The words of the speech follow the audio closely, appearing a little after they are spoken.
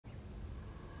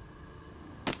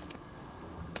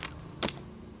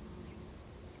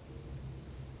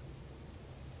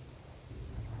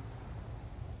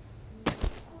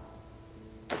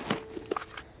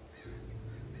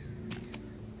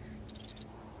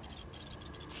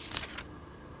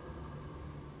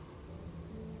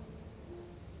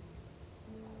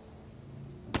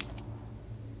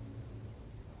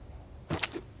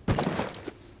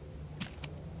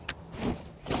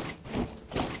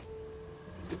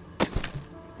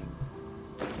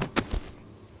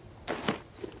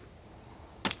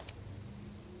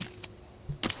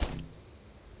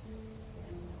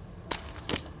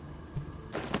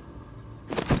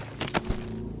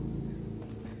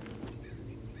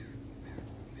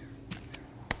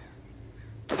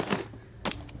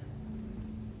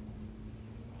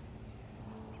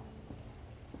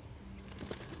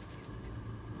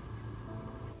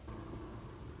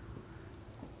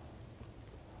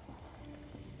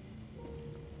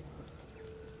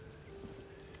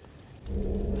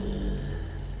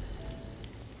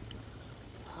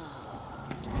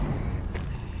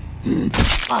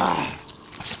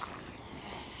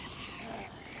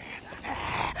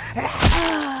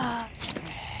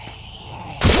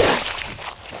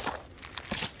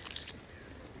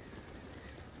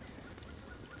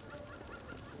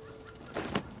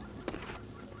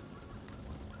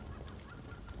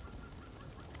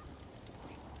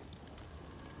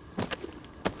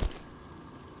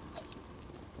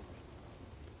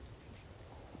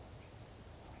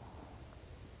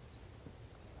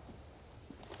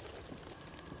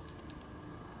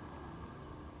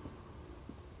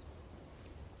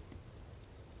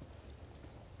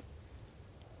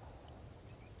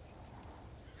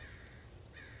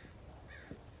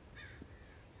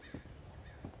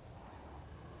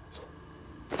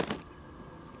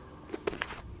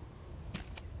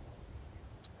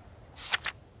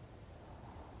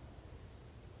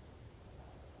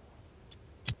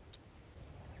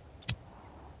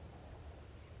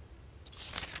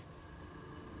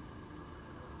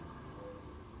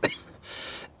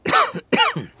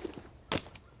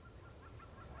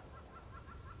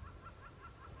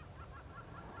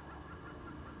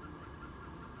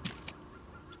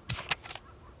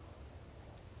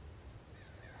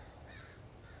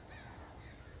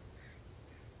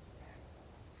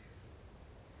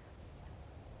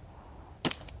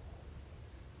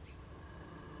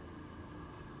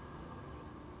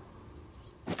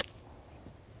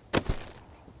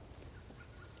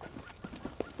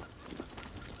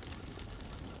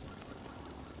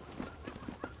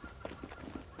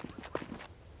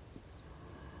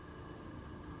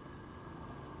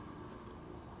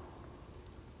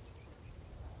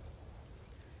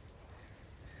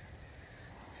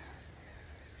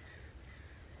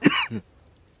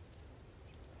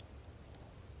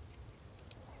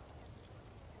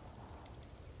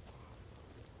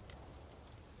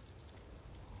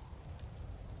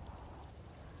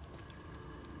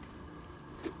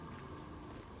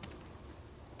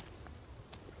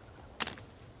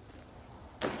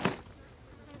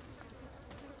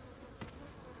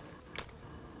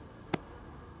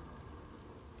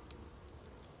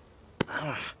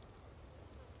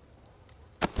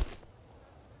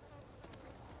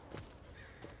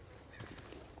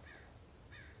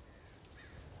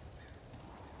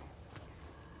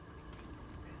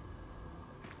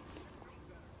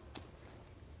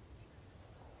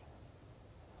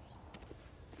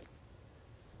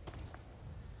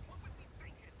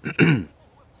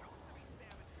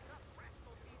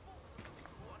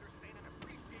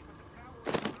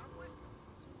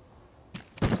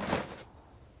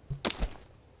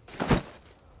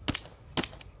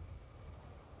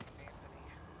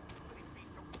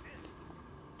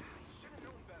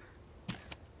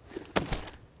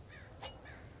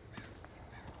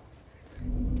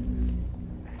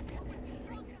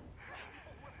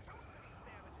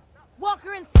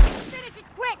Walker and finish it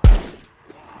quick!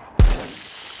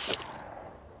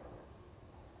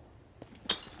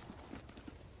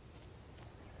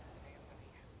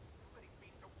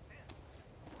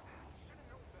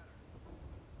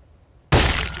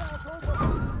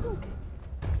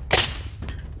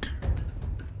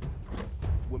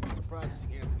 Wouldn't be surprised to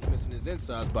see Anthony missing his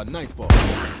insides by nightfall.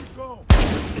 Go!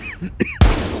 Let's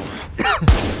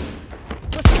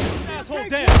get this asshole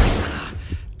down!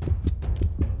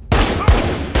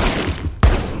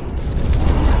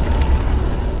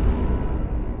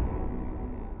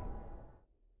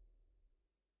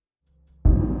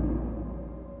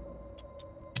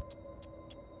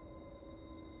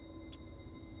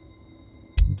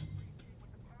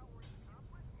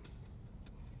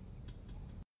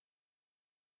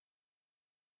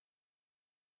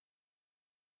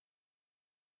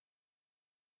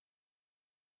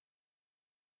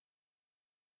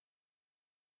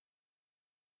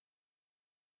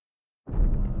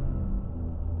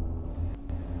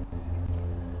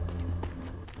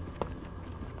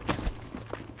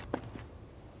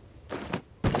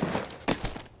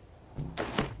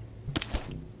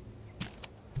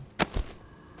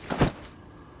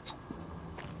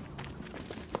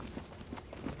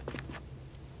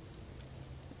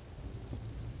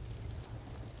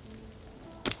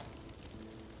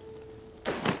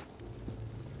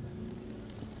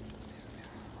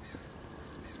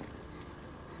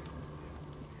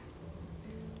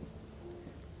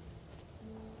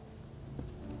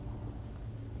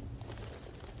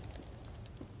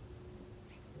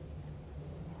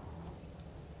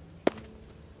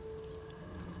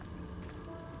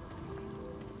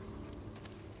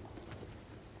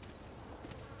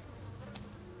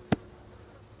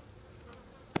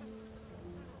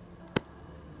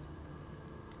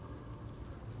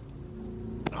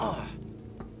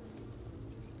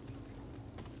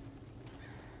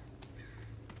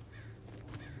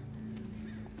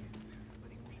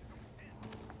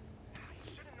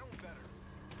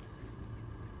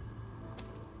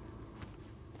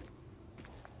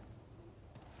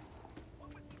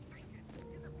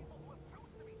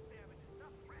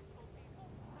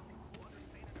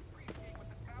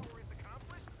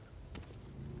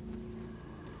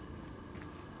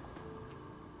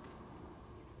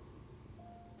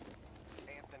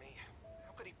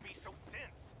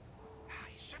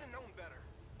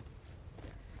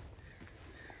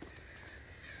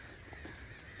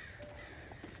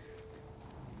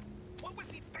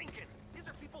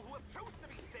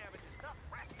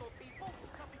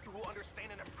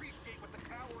 understand and appreciate what the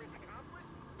tower has accomplished?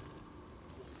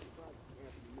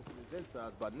 Anthony missing his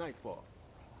insides by nightfall.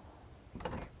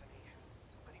 Anthony,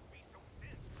 but he'd be so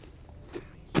thin.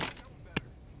 He should have known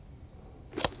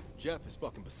better. Jeff is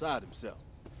fucking beside himself.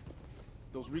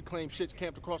 Those reclaimed shits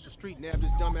camped across the street nabbed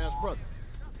his dumbass brother.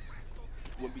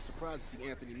 Wouldn't be surprised to see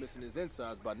Anthony missing his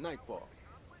insides by nightfall.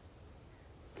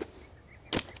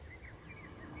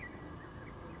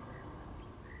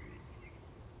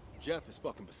 Jeff is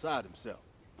fucking beside himself.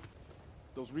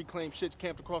 Those reclaimed shits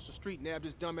camped across the street nabbed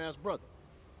his dumbass brother.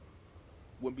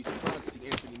 Wouldn't be surprised to see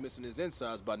Anthony missing his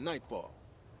insides by nightfall.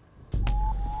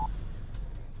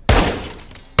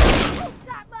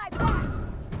 Got my back!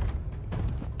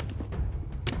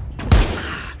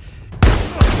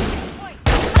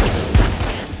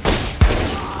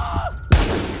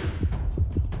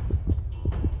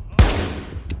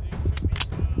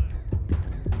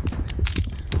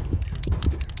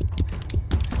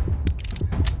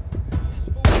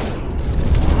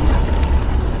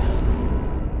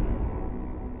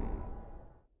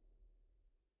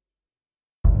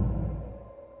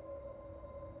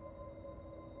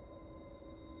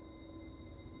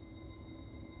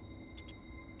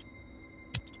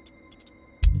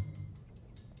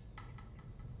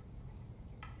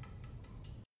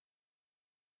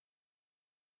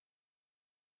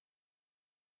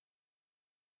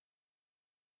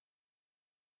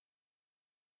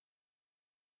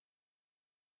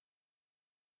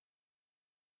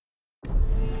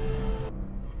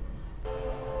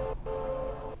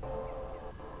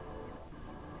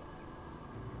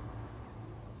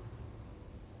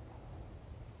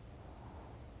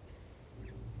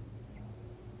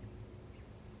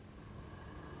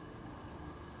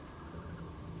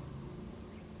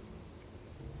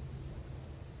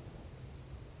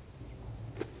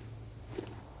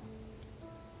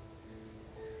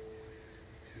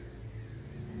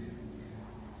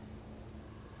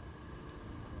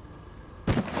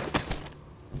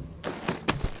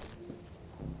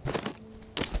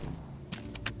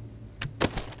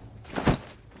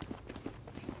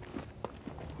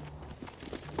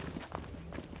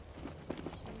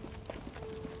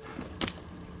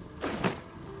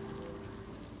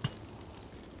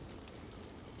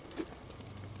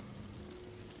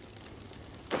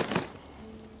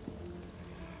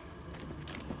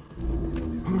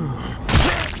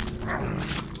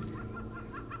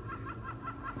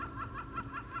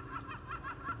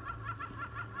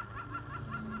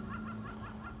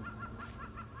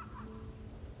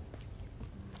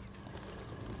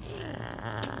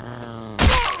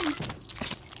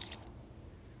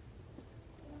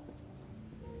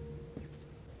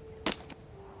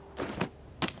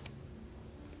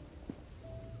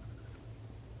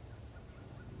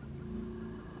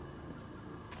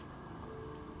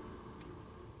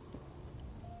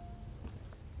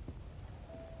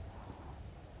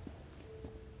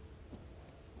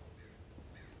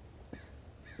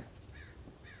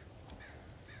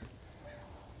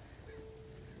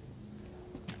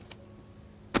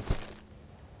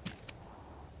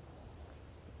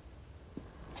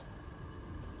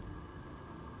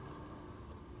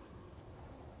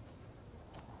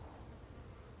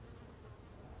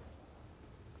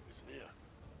 Near.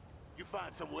 You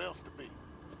find somewhere else to be.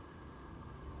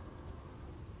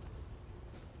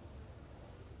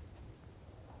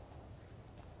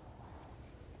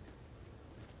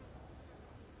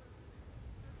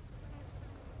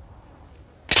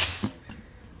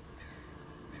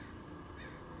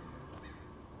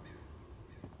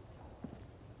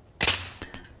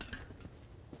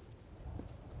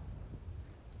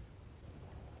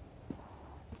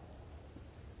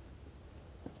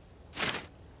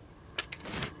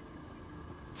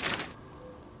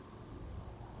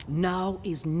 Now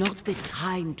is not the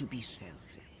time to be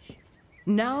selfish.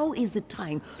 Now is the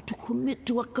time to commit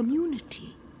to a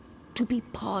community, to be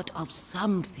part of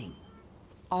something.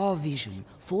 Our vision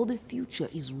for the future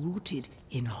is rooted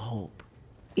in hope.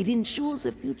 It ensures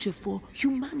a future for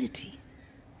humanity.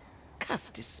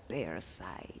 Cast despair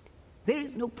aside. There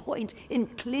is no point in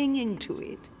clinging to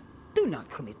it. Do not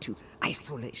commit to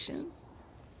isolation.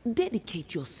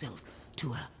 Dedicate yourself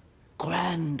to a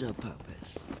grander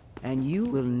purpose, and you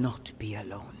will not be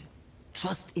alone.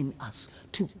 Trust in us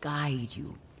to guide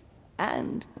you,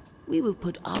 and we will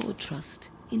put our trust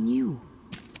in you.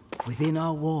 Within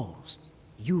our walls,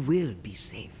 you will be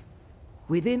safe.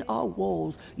 Within our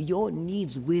walls, your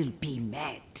needs will be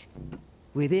met.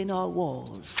 Within our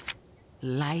walls,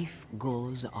 life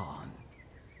goes on.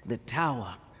 The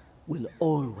tower will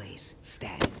always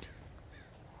stand.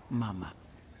 Mama.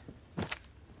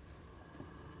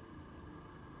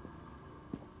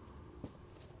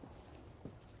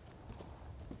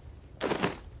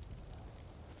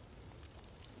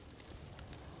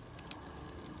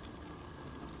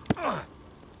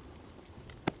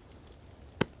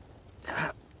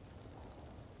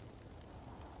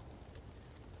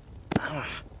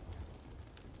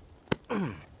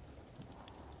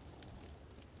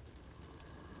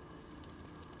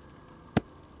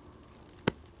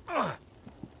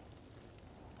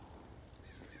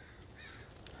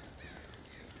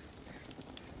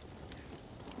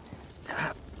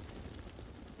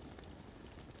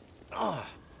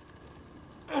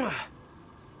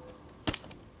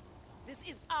 This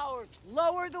is ours.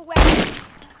 Lower the weapon.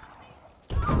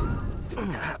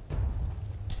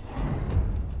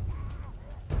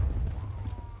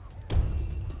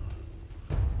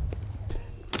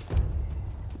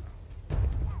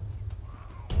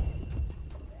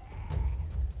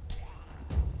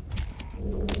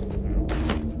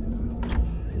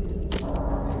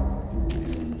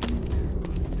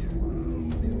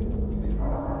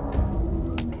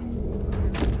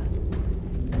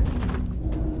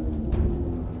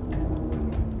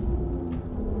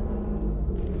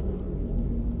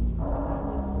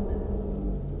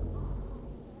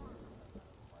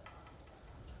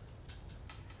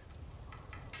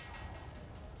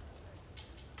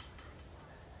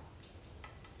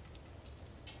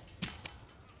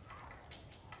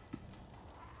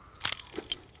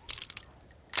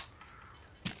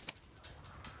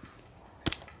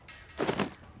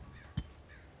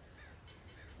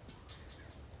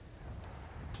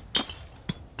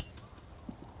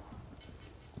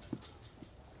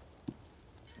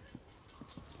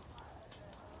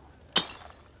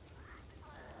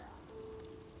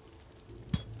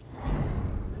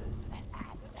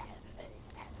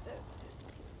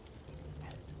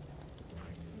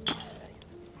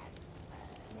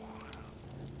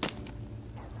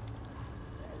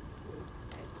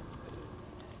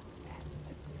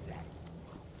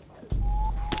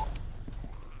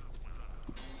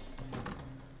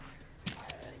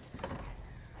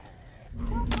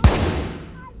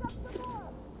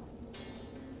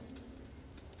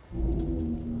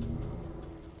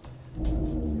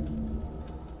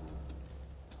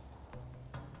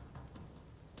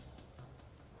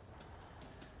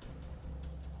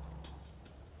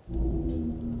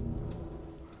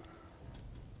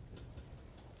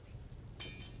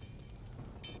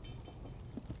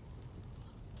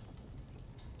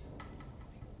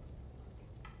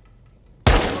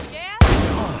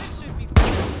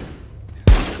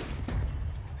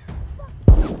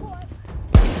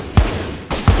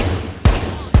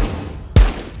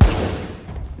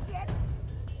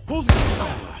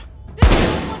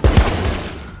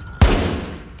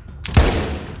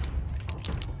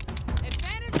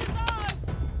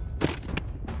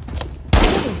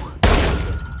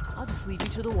 Leave you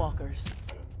to the walkers.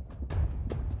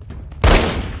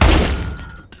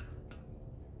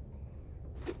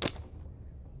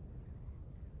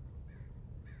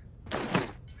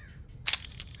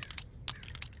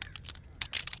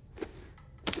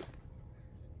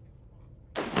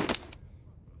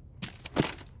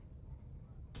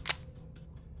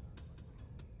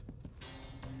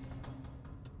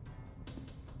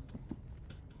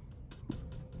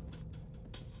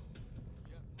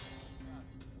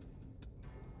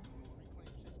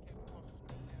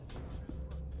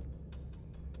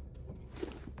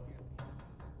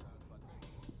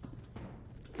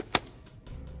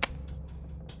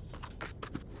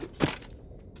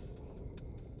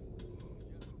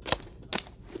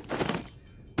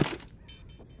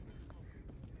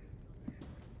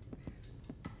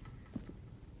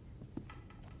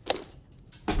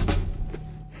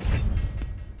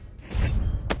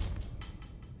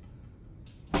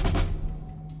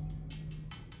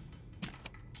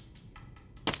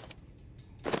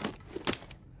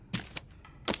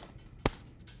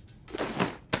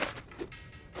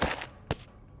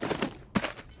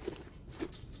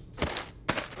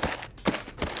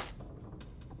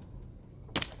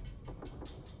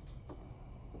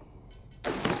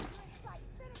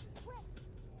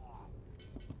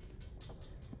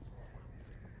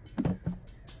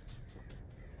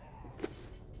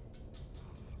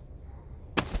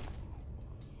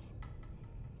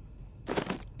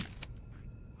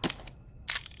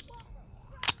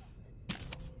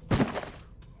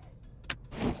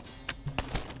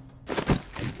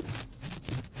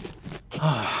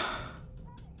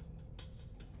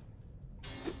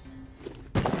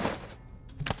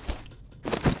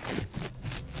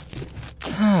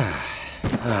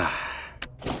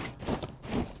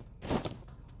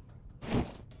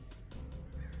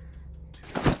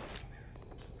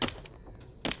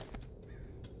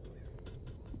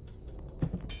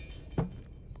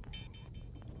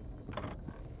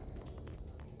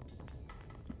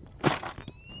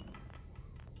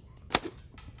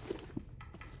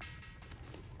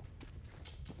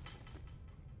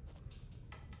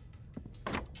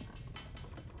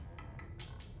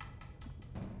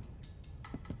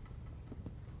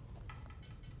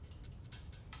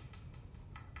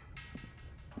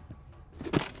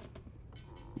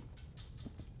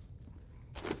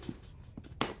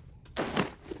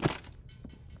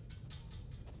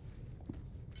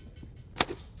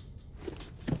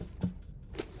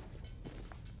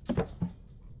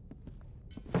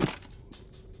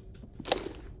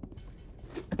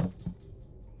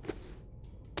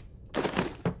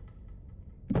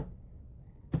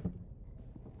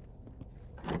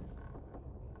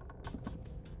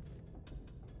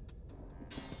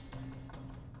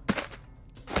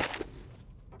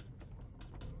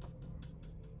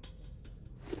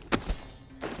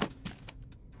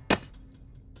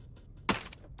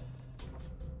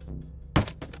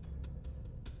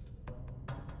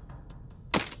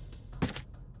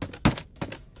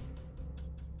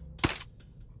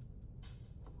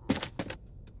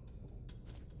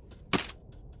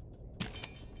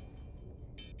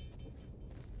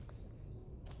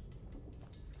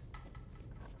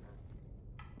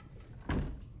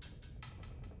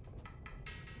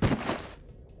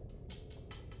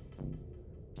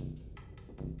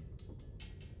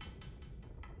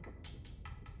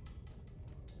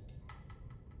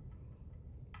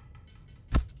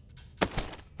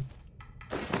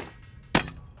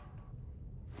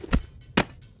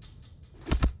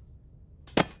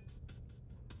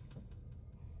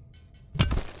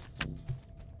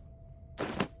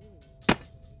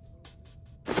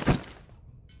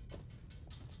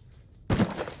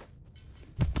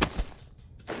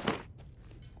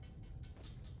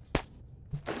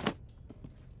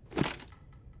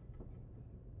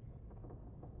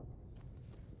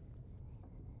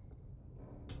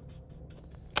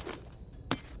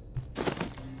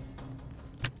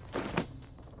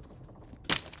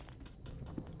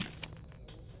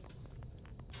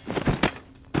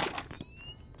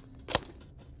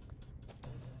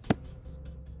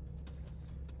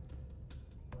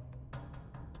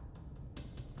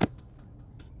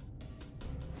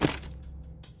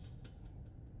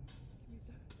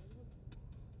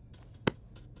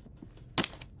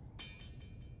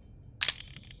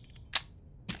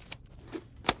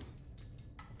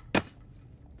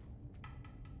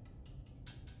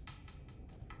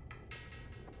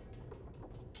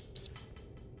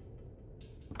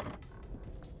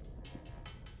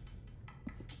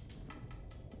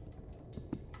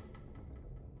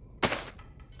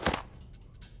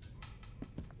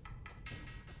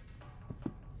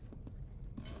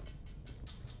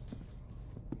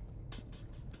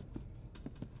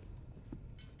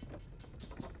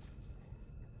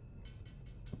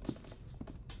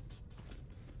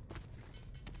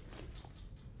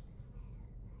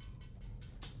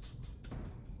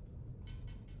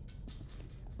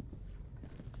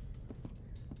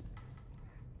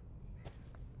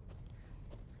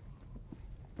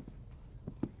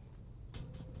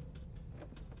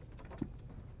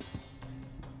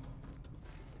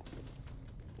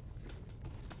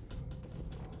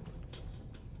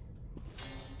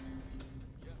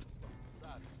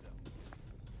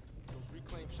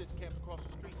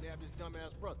 nabbed his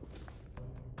dumbass brother.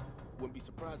 Wouldn't be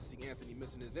surprised to see Anthony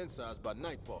missing his insides by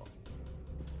nightfall.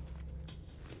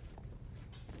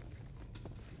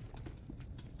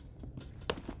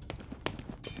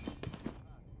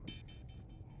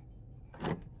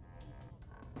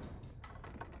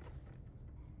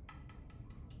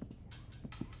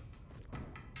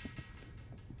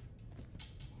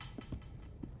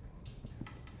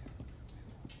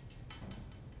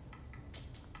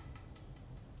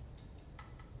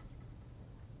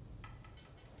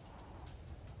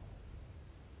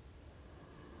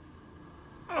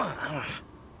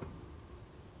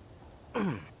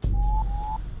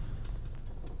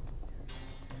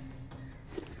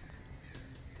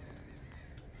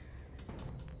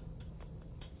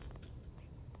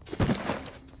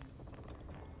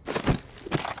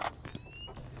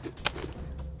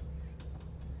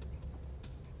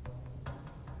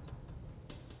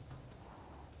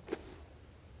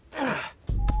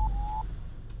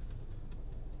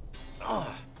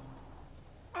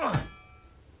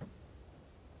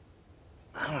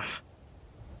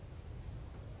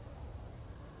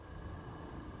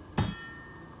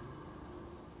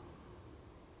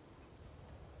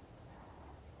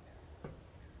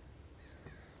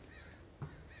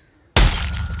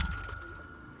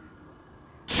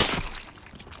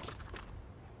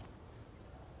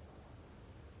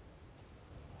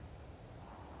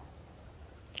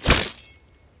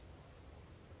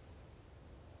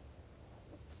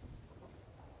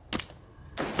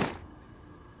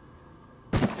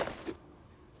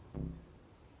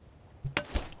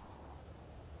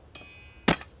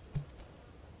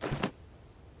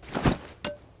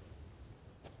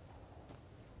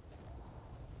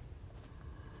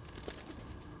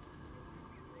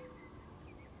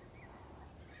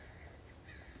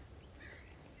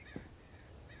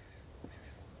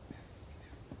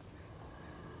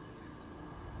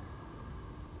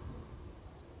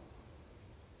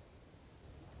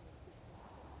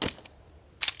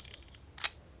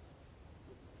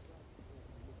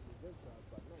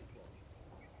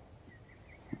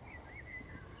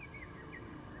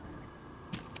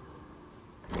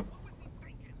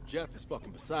 Jeff is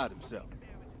fucking beside himself.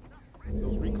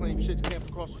 Those reclaimed shits camped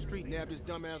across the street nabbed his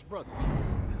dumbass brother.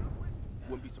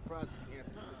 Wouldn't be surprised to see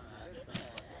Anthony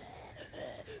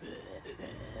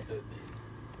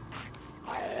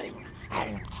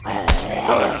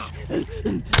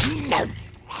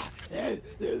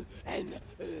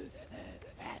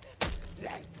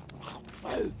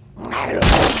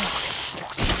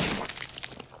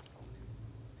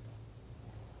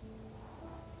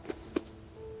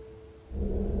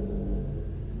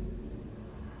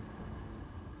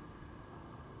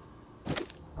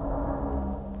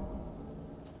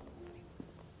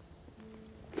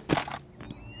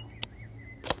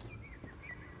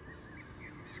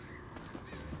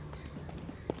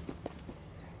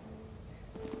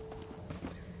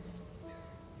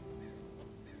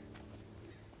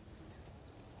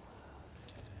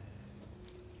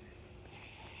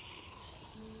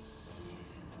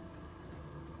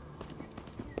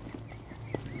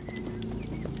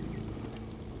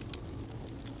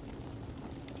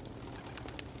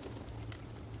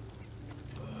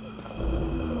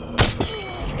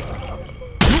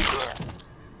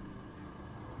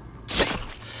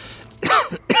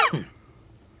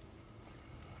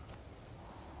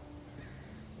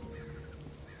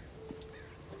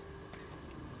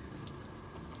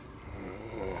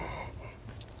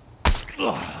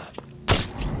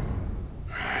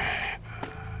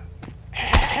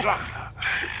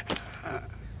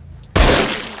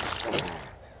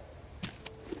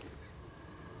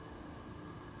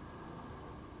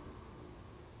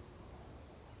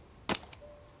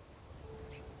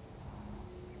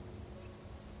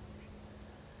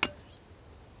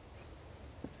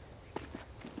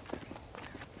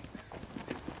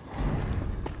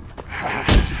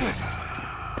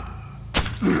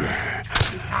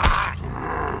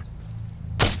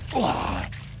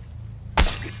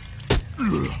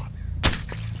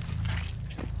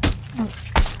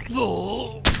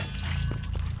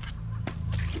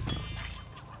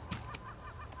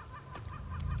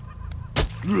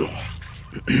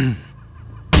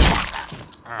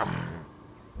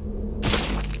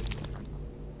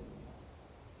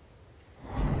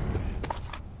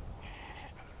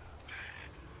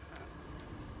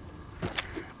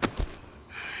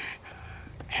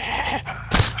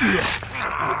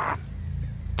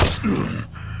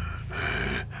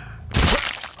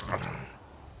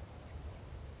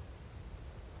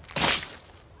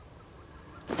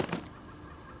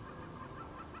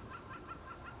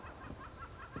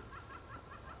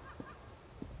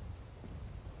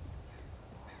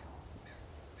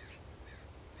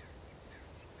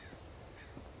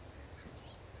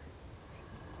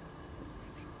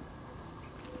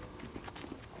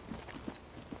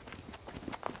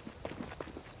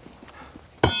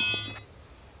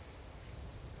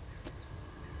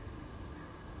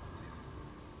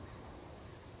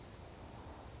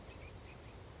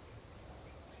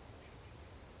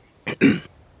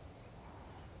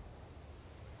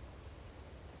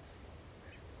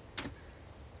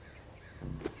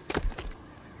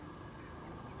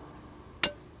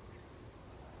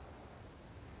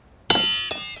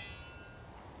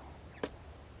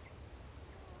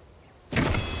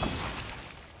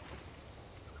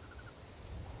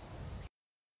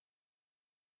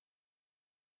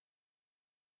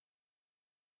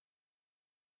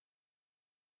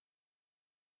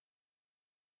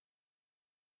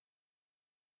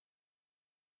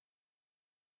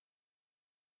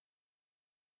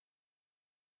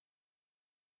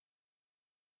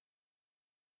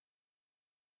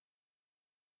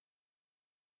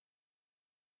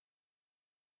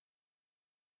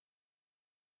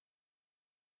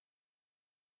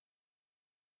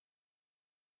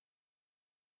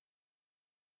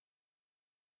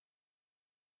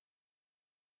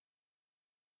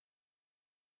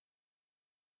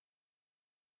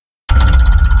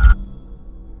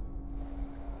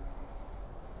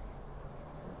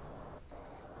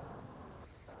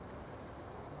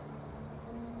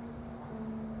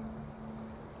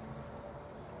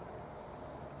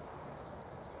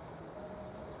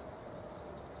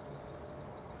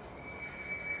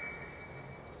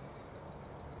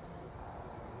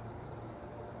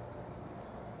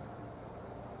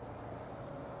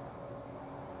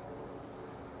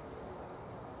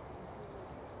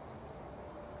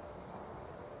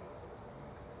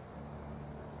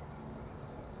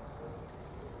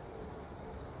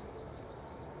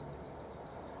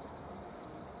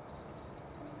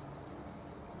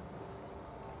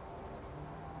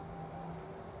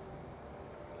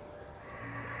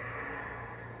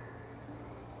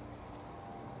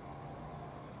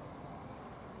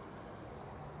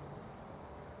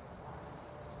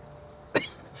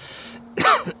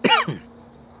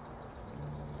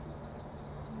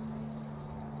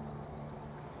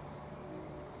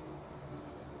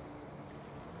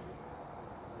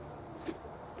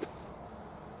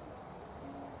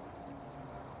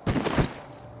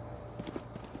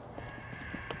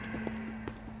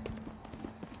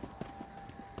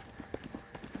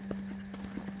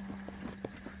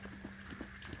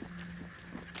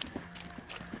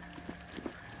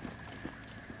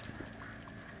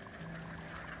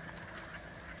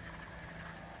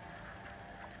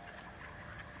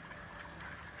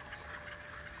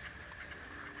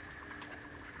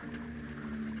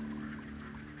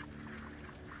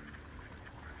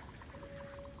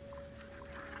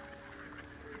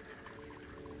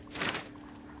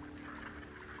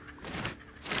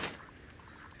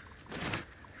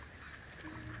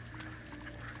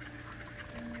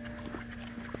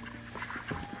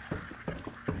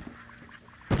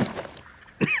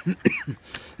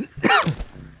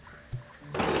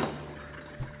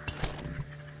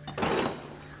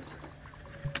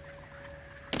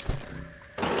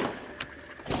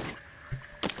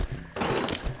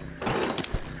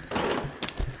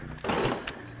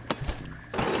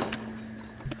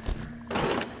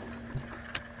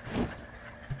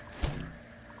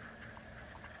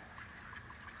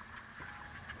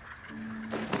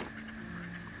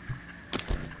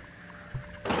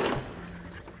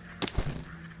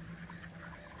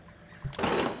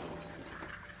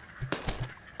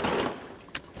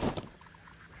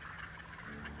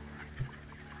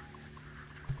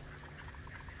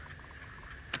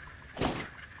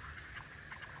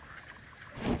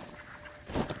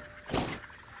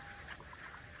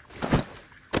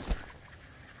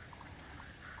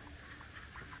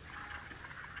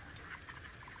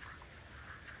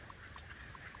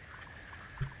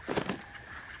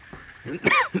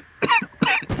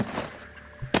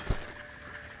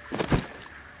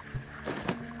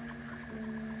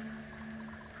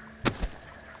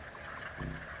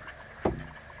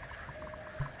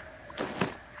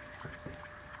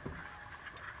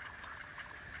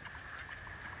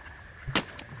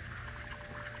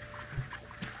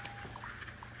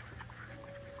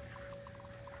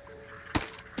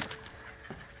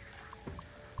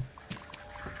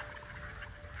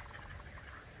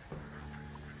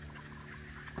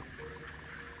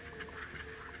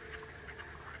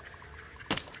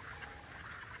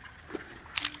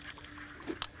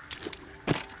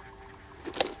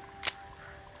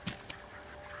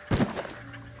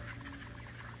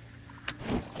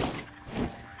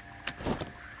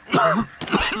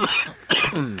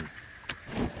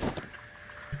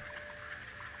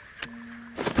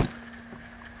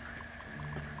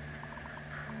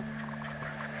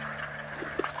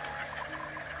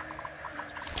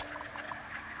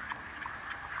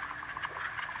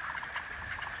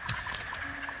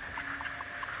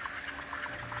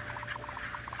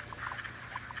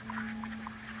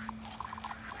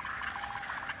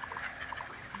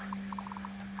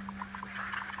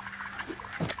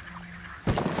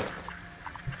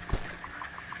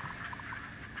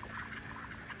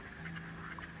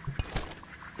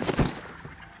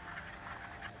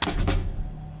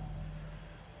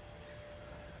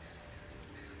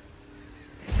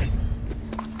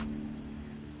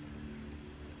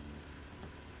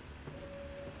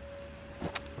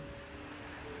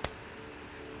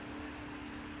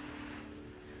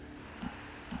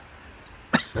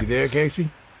You there,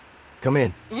 Casey? Come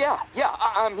in. Yeah,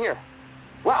 I'm here.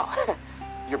 Wow,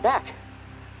 you're back.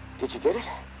 Did you get it?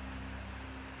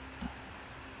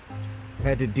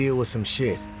 Had to deal with some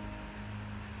shit.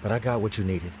 But I got what you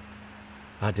needed.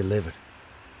 I delivered.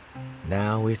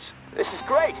 Now it's... This is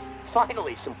great.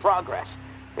 Finally, some progress.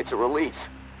 It's a relief.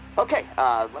 Okay,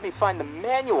 let me find the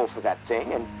manual for that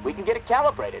thing, and we can get it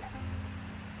calibrated.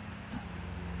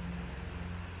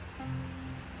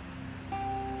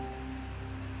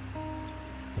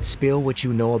 Spill what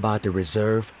you know about the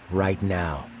reserve right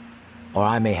now. Or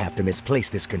I may have to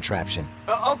misplace this contraption.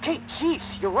 Okay, jeez,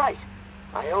 you're right.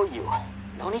 I owe you.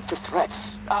 No need for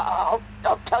threats. I'll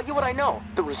tell you what I know.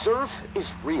 The reserve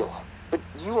is real. But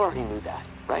you already knew that,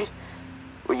 right?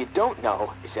 What you don't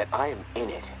know is that I am in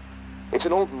it. It's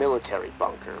an old military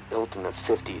bunker built in the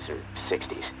 50s or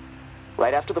 60s.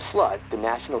 Right after the flood, the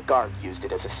National Guard used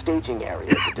it as a staging area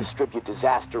to distribute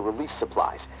disaster relief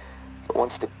supplies. But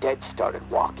once the dead started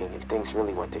walking and things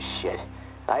really went to shit,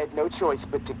 I had no choice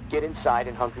but to get inside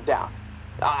and hunker down.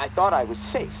 I thought I was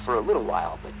safe for a little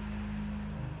while, but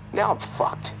now I'm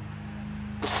fucked.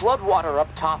 The floodwater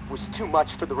up top was too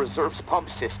much for the reserve's pump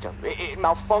system. It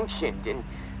malfunctioned, and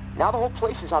now the whole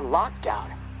place is on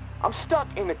lockdown. I'm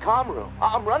stuck in the comm room.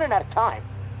 I'm running out of time.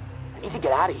 I need to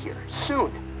get out of here,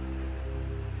 soon.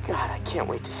 God, I can't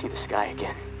wait to see the sky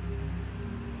again.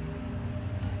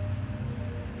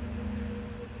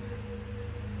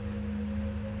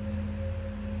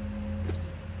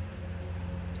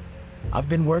 I've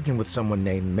been working with someone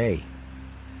named May.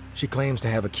 She claims to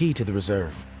have a key to the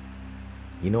reserve.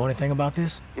 You know anything about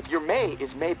this? If your May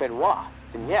is May Benoit,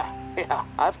 then yeah,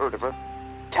 I've heard of her.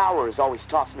 Tower is always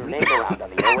tossing her name around on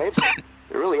the airwaves.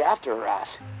 They're really after her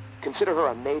ass. Consider her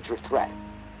a major threat.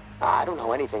 I don't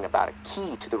know anything about a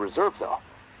key to the reserve, though.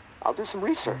 I'll do some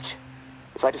research.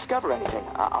 If I discover anything,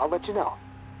 I'll let you know.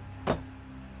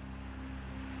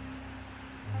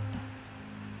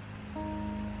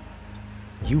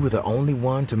 You were the only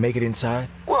one to make it inside?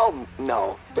 Well,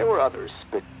 no. There were others,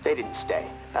 but they didn't stay.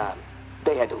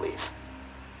 They had to leave.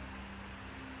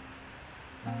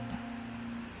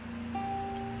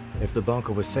 If the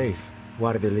bunker was safe,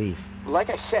 why did they leave? Like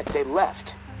I said, they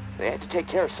left. They had to take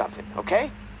care of something,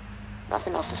 okay?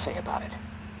 Nothing else to say about it.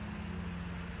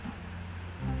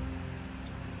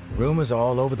 Rumors are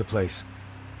all over the place.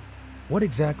 What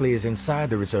exactly is inside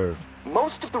the reserve?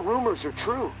 Most of the rumors are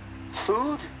true.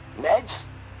 Food, meds,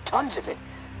 tons of it.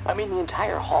 I mean, the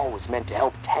entire hall was meant to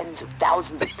help tens of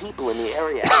thousands of people in the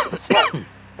area after the flood.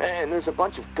 And there's a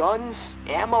bunch of guns,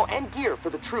 ammo, and gear for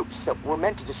the troops that were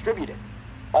meant to distribute it.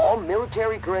 All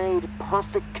military-grade,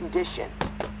 perfect condition.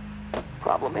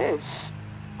 Problem is,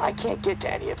 I can't get to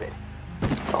any of it.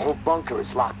 The whole bunker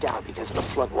is locked down because of the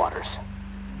floodwaters.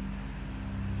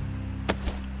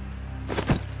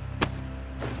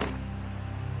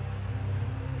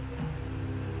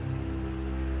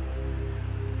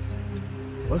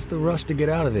 What's the rush to get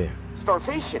out of there?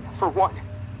 Starvation, for one.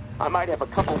 I might have a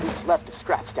couple weeks left of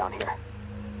scraps down here.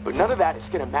 But none of that is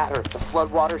gonna matter if the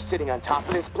floodwater sitting on top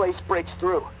of this place breaks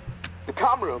through. The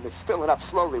comm room is filling up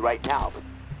slowly right now, but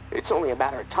it's only a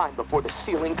matter of time before the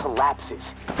ceiling collapses.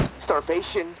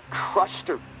 Starvation, crushed,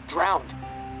 or drowned.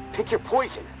 Pick your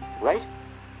poison, right?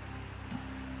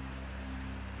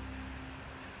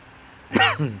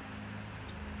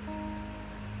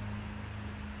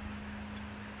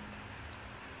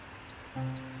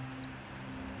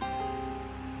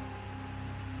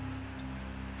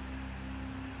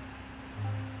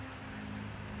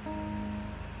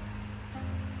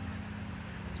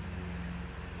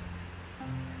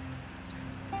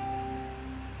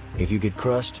 If you get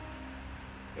crushed,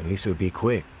 at least it would be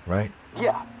quick, right?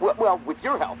 Yeah, well, with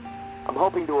your help, I'm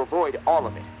hoping to avoid all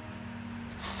of it.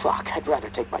 Fuck, I'd rather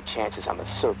take my chances on the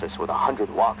surface with 100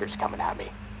 walkers coming at me.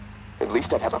 At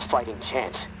least I'd have a fighting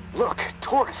chance. Look,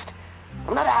 tourist,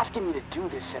 I'm not asking you to do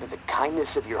this out of the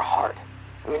kindness of your heart.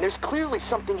 I mean, there's clearly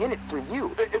something in it for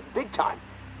you, big time.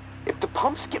 If the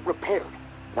pumps get repaired,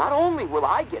 not only will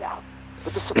I get out,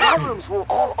 but the supply rooms will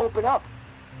all open up.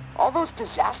 All those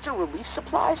disaster relief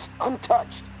supplies,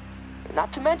 untouched.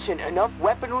 Not to mention enough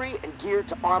weaponry and gear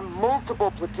to arm multiple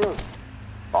platoons.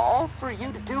 All for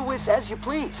you to do with as you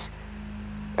please.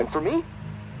 And for me,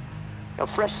 a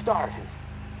fresh start and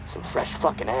some fresh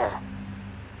fucking air.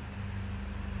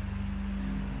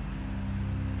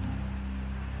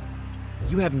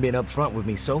 You haven't been upfront with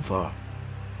me so far.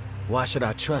 Why should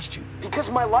I trust you? Because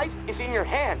my life is in your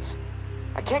hands.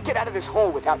 I can't get out of this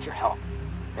hole without your help.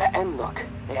 And look,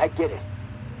 I get it.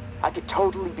 I could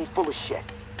totally be full of shit.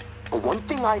 But one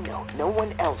thing I know, no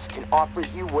one else can offer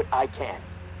you what I can.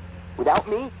 Without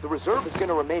me, the reserve is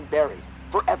gonna remain buried.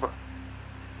 Forever.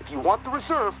 if you want the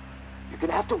reserve, you're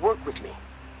gonna have to work with me.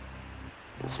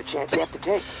 It's a chance you have to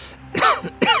take.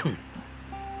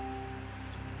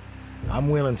 I'm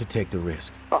willing to take the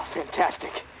risk. Oh,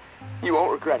 fantastic. You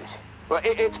won't regret it. Well,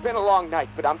 it's been a long night,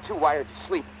 but I'm too wired to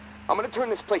sleep. I'm gonna turn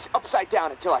this place upside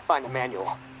down until I find the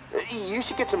manual. You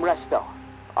should get some rest, though.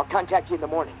 I'll contact you in the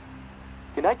morning.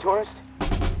 Good night, tourist.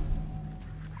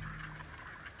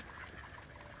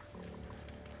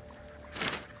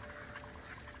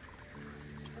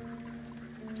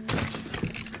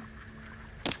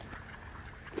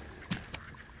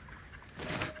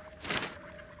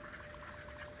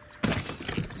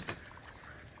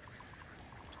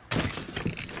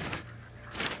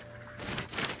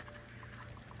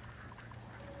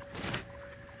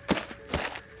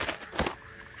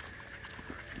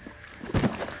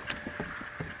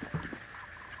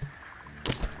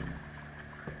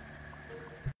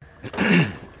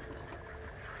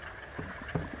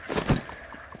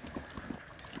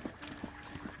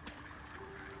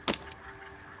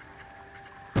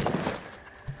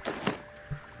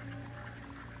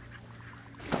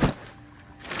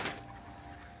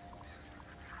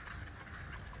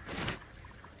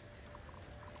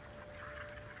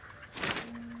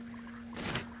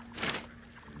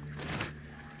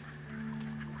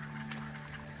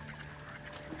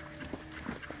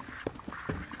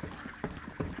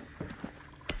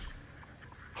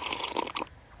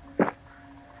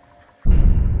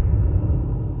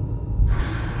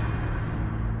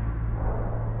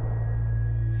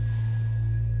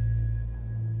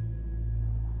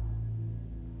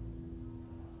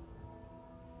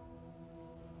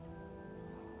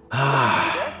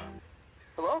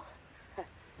 Hello?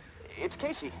 It's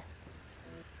Casey.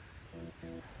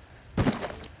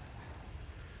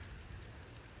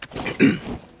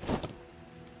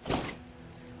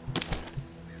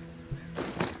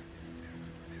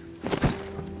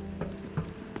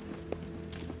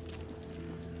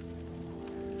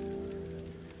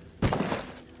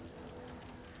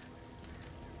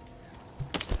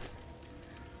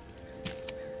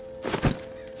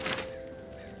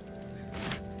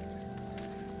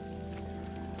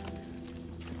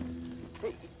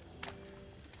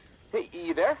 Hey,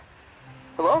 you there?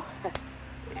 Hello?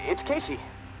 It's Casey.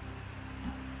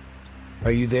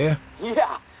 Are you there?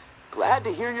 Yeah, glad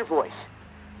to hear your voice.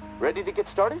 Ready to get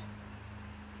started?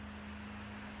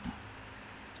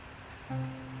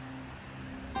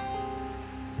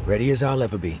 Ready as I'll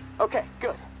ever be. Okay,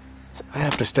 good. I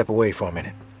have to step away for a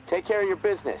minute. Take care of your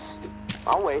business.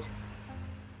 I'll wait.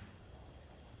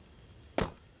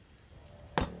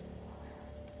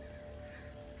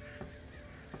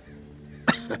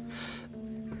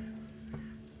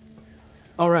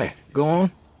 All right, go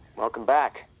on. Welcome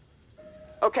back.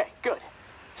 Okay, good.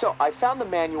 So, I found the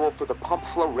manual for the pump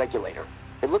flow regulator.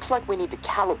 It looks like we need to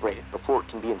calibrate it before it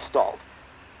can be installed.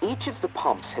 Each of the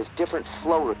pumps has different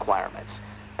flow requirements,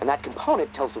 and that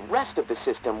component tells the rest of the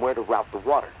system where to route the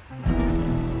water.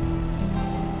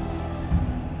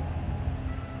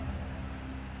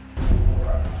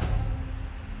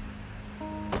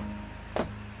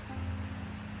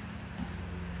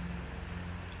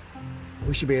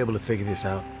 We should be able to figure this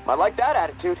out. I like that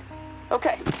attitude.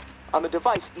 Okay, on the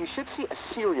device, you should see a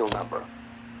serial number.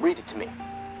 Read it to me.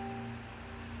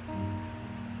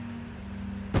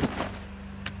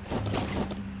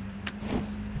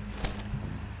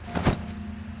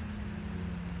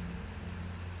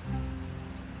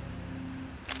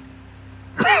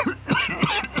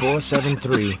 Four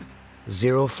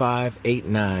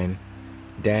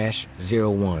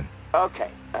 0589-01.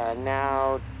 Okay,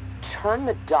 now turn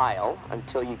the dial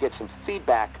until you get some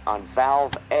feedback on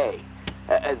valve A.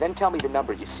 Then tell me the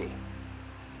number you see.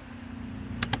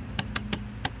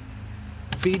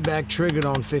 Feedback triggered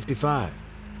on 55.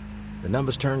 The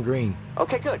numbers turned green.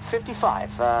 Okay, good.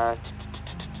 55.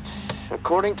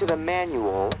 According to the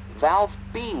manual, valve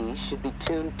B should be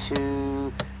tuned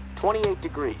to 28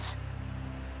 degrees.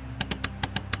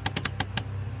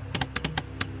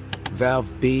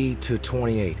 Valve B to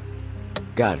 28.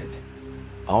 Got it.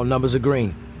 All numbers are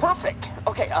green. Perfect.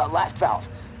 Okay, last valve.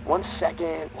 One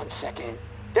second.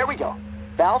 There we go.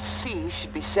 Valve C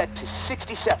should be set to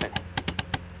 67.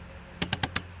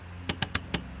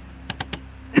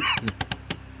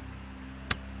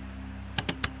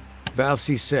 Valve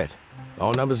C set.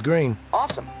 All numbers green.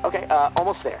 Awesome. Okay,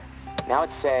 almost there. Now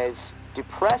it says,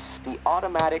 depress the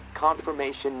automatic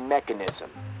confirmation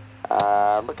mechanism.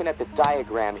 Looking at the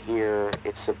diagram here,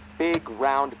 it's a big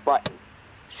round button.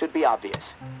 Should be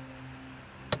obvious.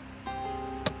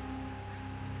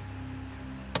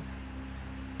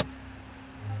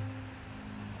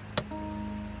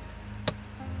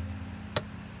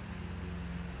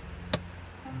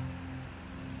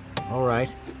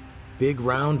 Big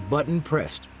round button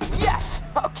pressed. Yes!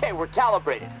 Okay, we're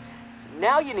calibrated.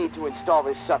 Now you need to install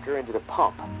this sucker into the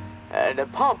pump. The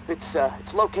pump,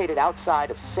 it's located outside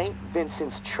of St.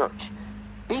 Vincent's Church.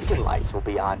 Beacon lights will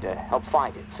be on to help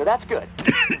find it, so that's good.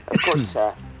 Of course,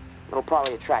 it'll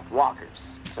probably attract walkers,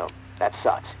 so that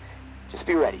sucks. Just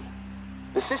be ready.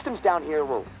 The systems down here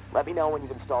will let me know when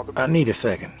you've installed the... I need a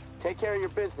second. Take care of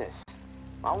your business.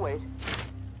 I'll wait.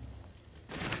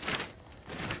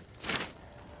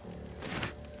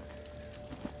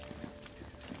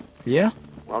 Yeah?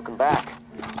 Welcome back.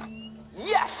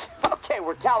 Yes! Okay,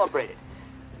 we're calibrated.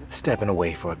 Stepping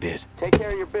away for a bit. Take care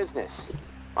of your business.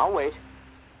 I'll wait.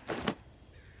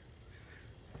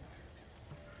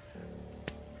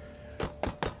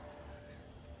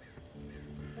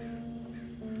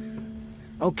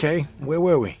 Okay, where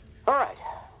were we? All right,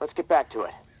 let's get back to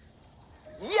it.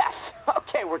 Yes!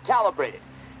 Okay, we're calibrated.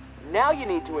 Now you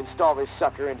need to install this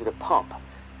sucker into the pump.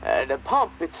 The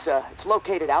pump, it's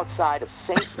located outside of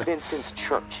St. Vincent's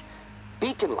Church.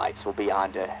 Beacon lights will be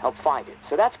on to help find it,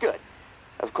 so that's good.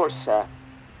 Of course,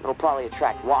 it'll probably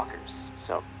attract walkers,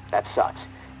 so that sucks.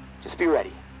 Just be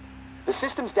ready. The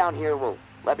systems down here will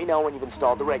let me know when you've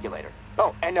installed the regulator.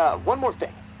 Oh, and one more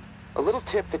thing. A little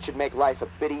tip that should make life a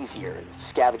bit easier and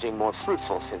scavenging more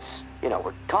fruitful since, you know,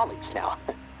 we're colleagues now,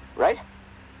 right?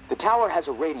 The tower has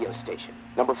a radio station,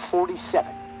 number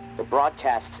 47, that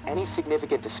broadcasts any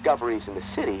significant discoveries in the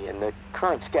city and the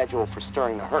current schedule for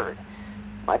stirring the herd.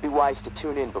 Might be wise to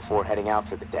tune in before heading out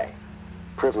for the day.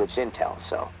 Privileged intel,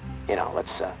 so, you know,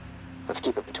 let's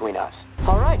keep it between us.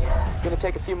 All right, gonna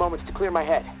take a few moments to clear my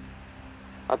head.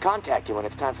 I'll contact you when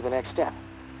it's time for the next step.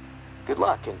 Good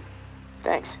luck, and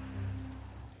thanks.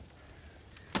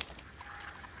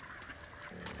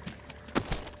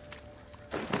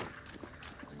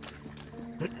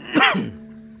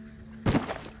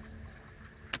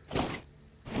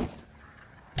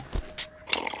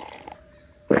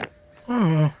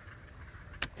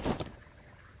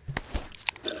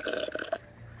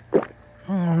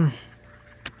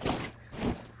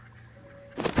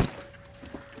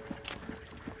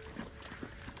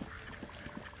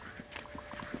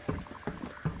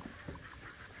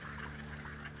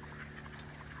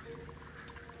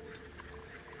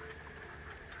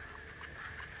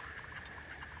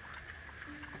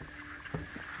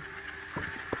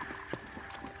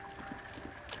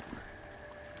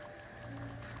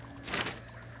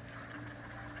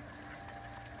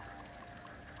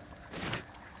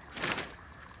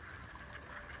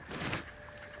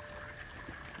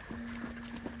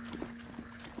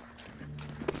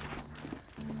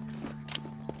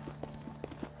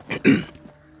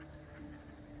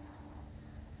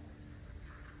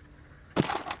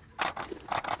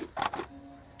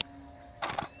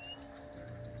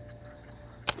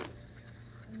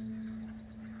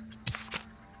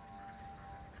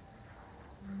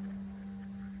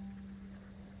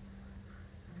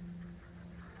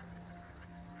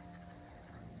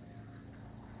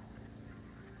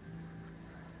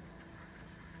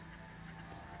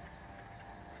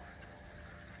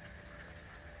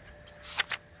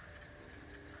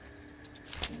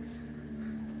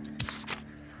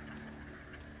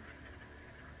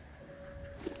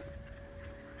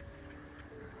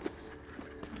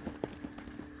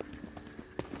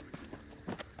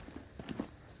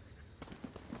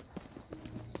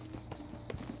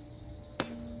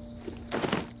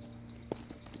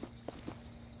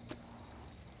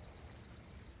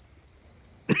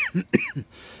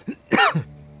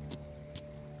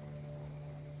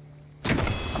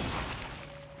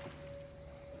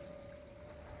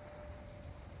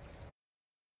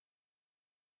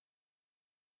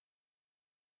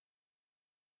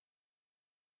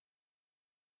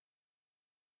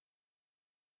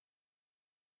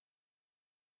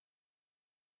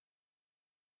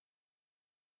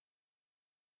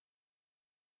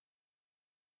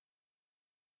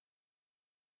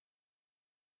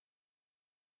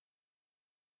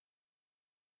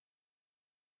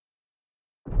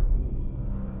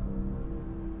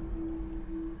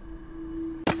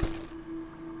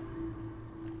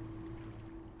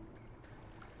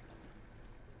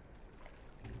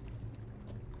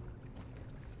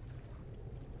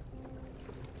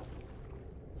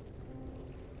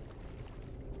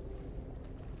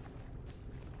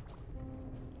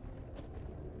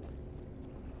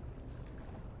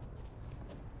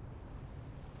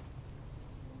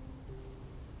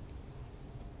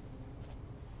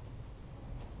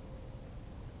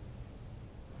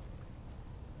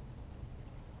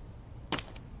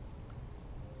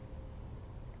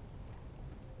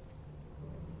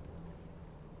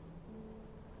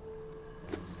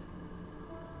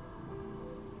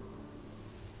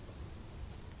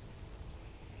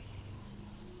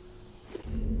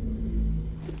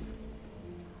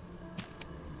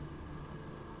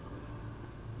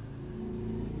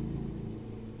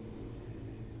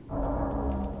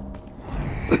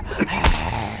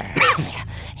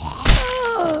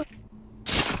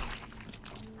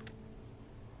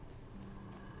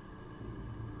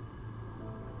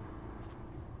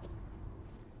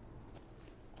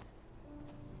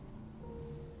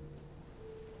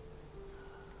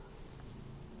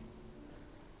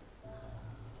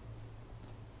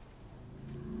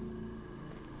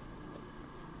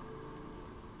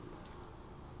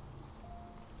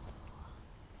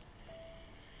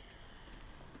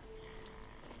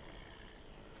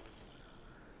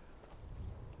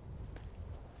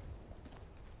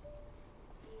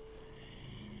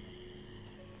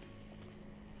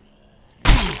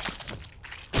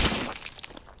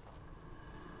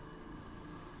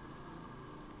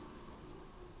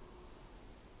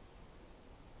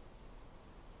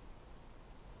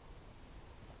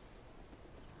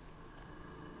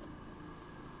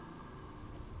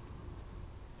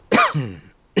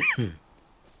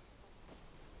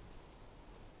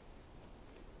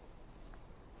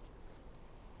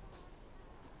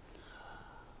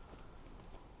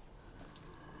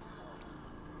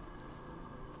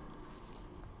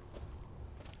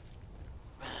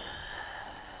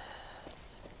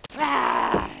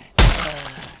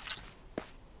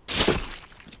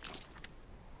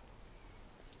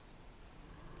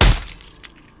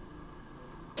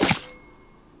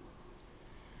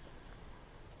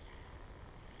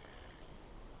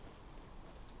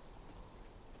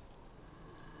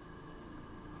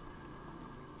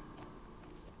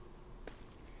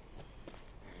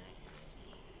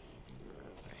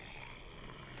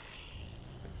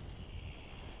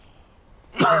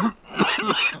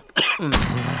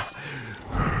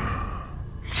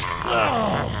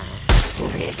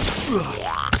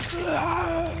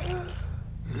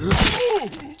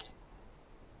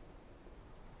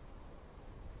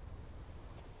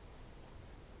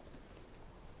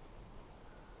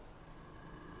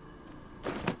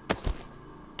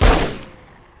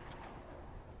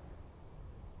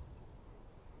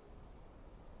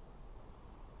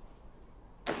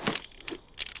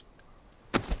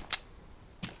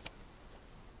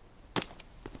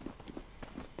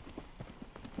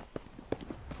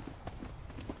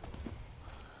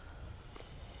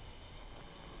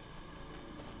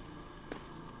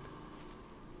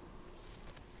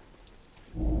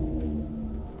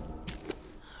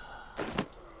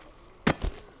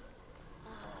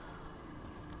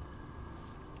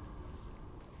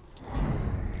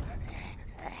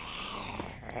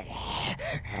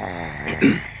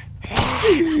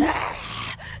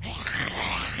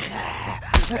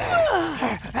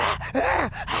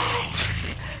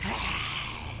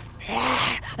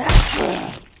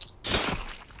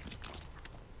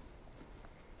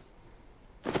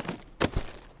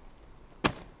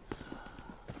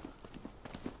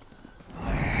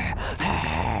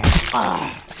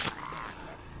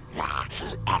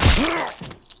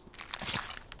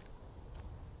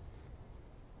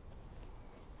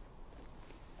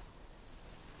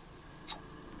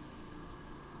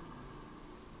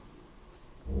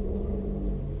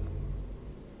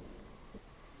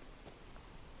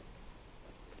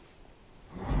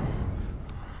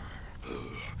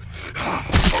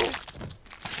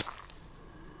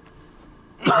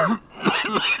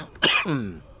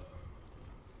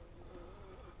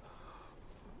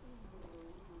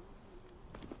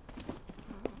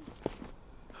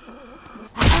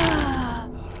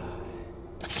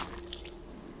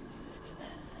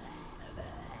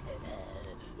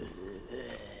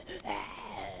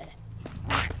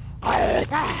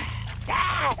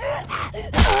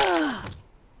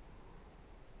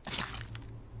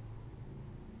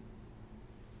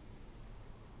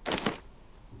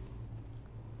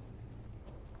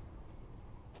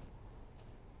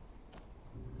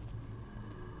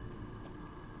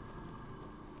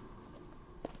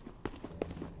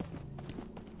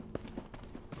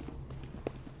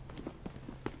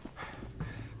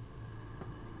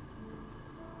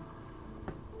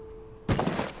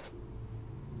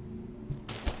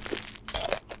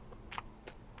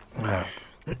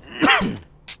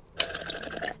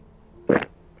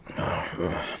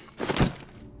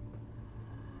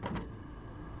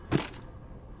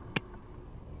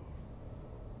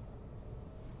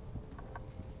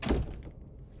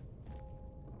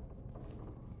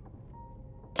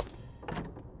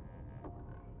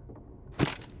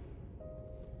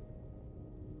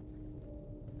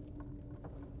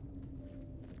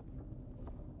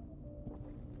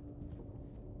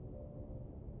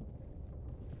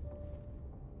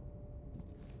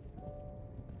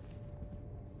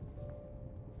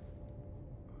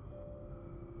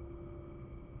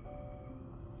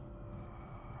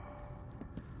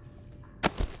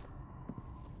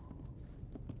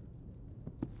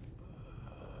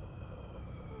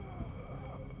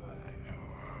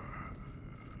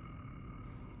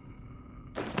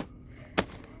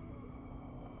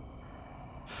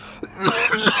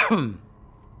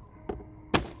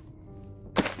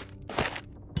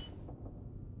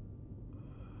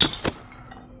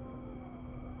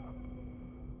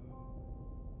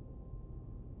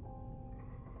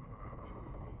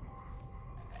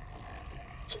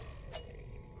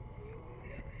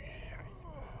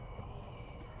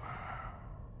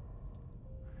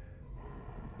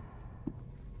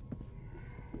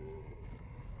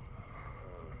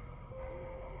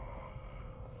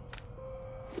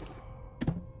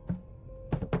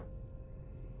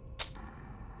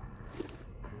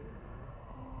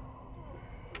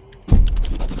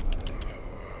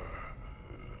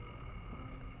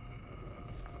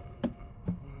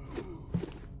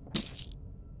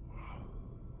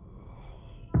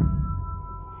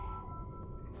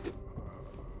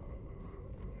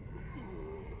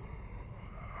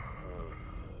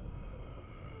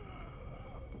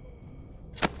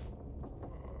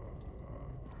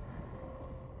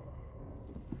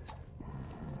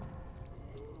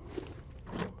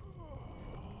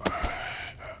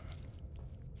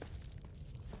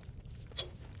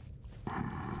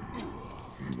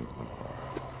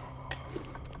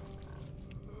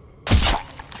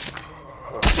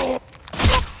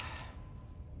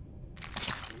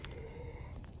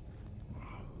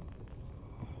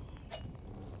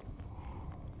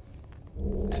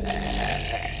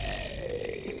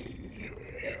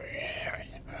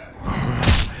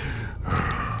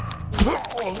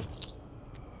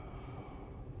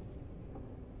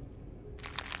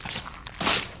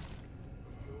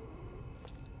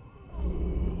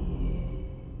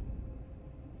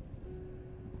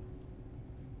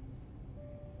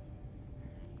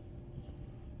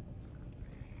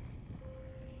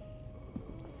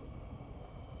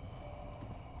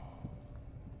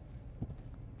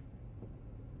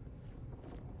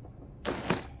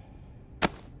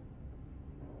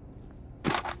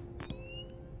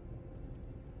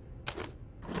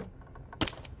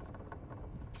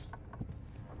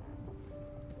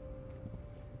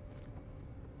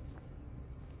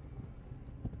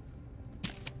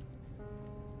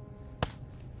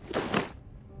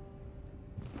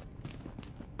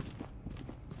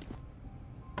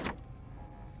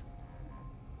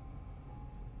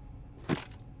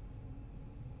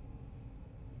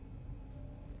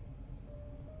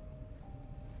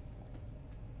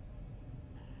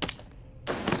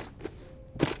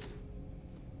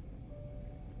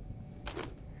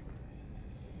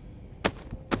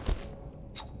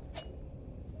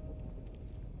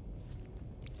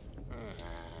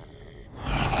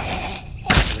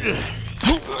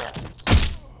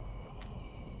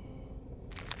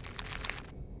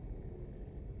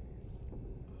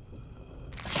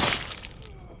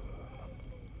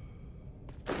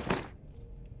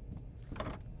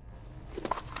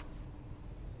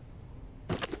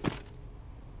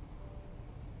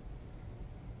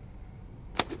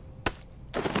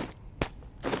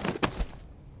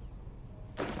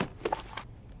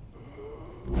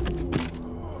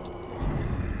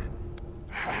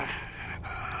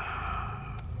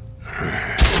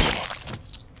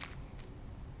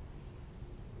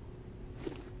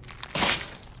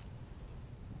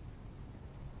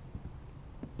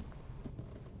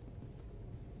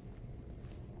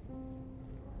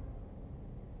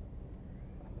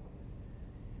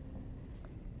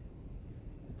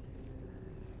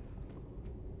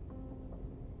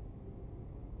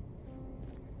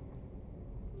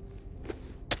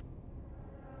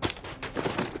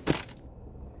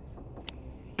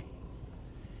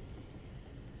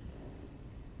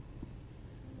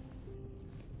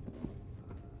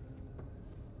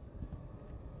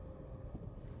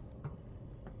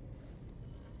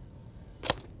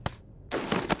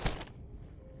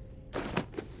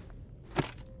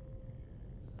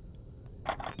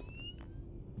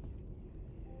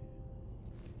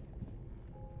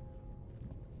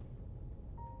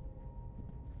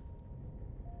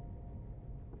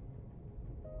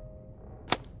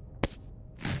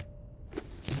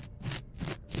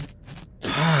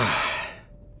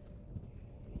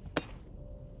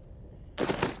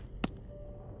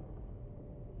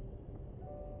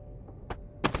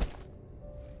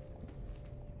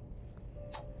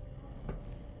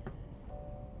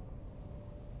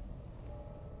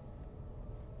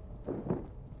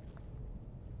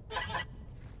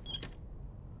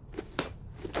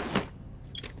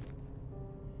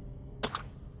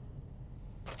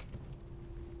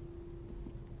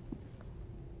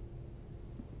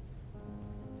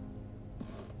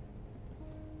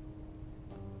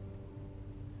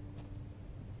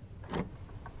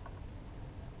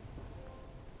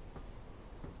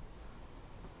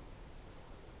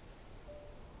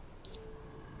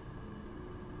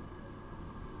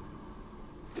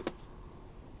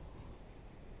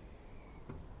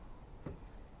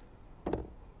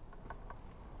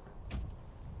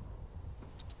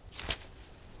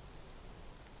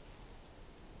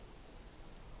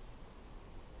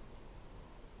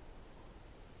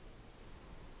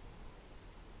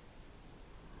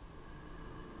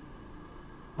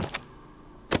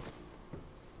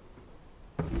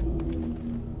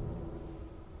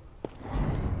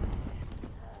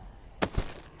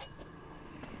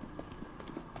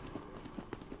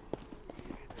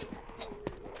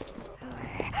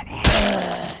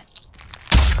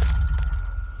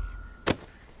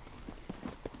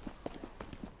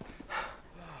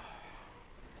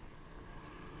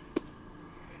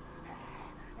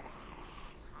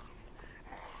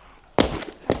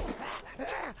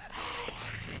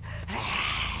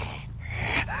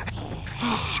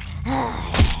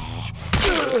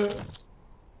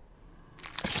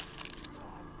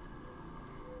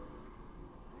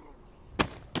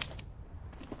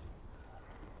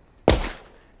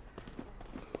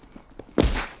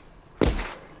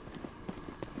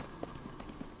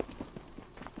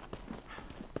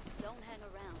 Don't hang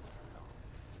around.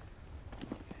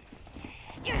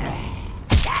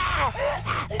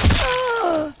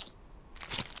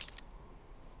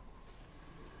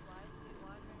 Why is he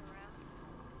wandering around?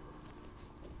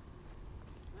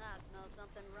 I smell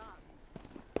something wrong.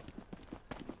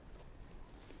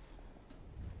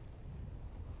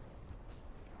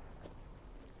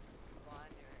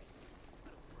 Wanders.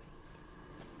 What a waste.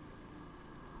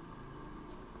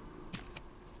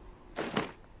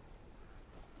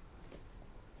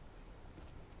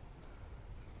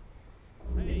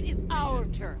 This is our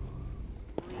turf.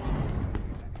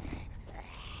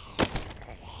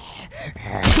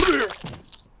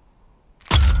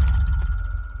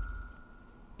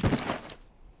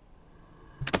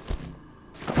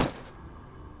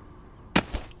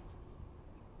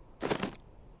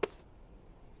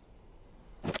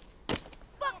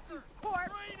 Fucking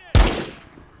corpse!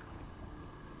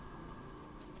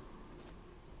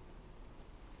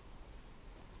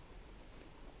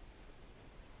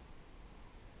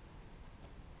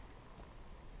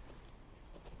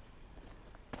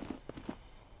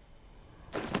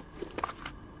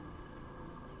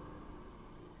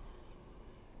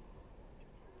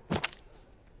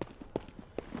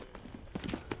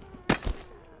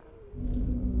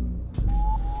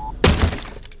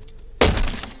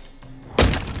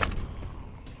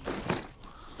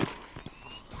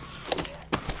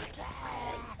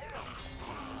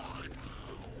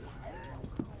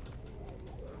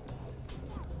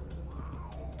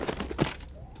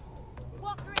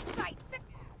 Walker in sight.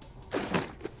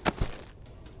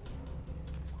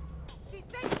 She's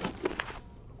taking.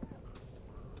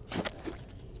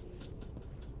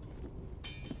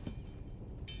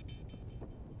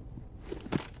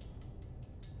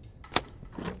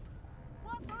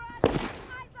 Walker on.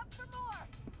 Eyes up for more.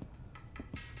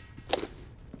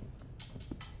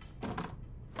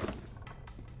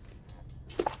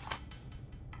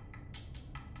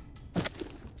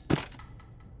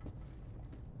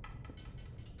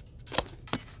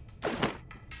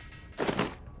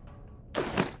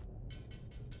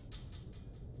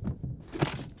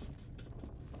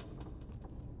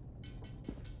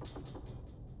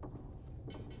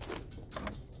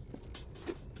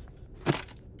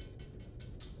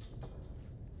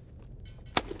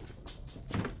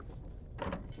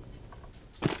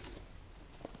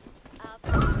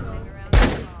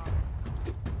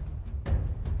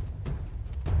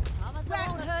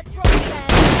 Rat hurts from there.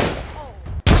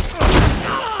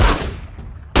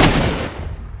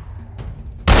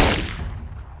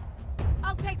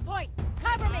 I'll take point.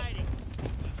 Cover me.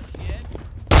 Shit.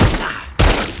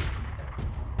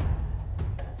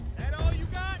 That all you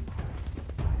got?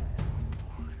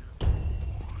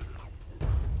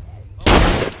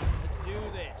 Okay, let's do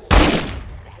this.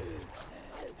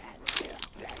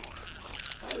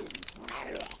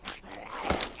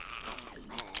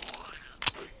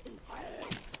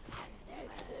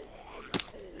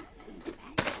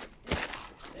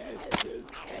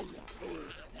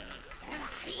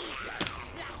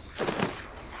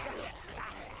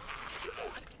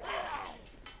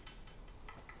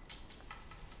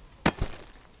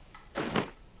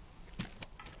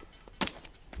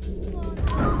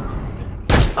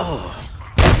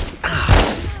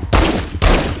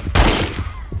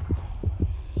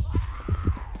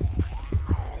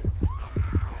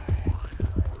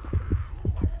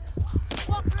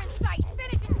 Walker in sight.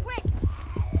 Finish it quick.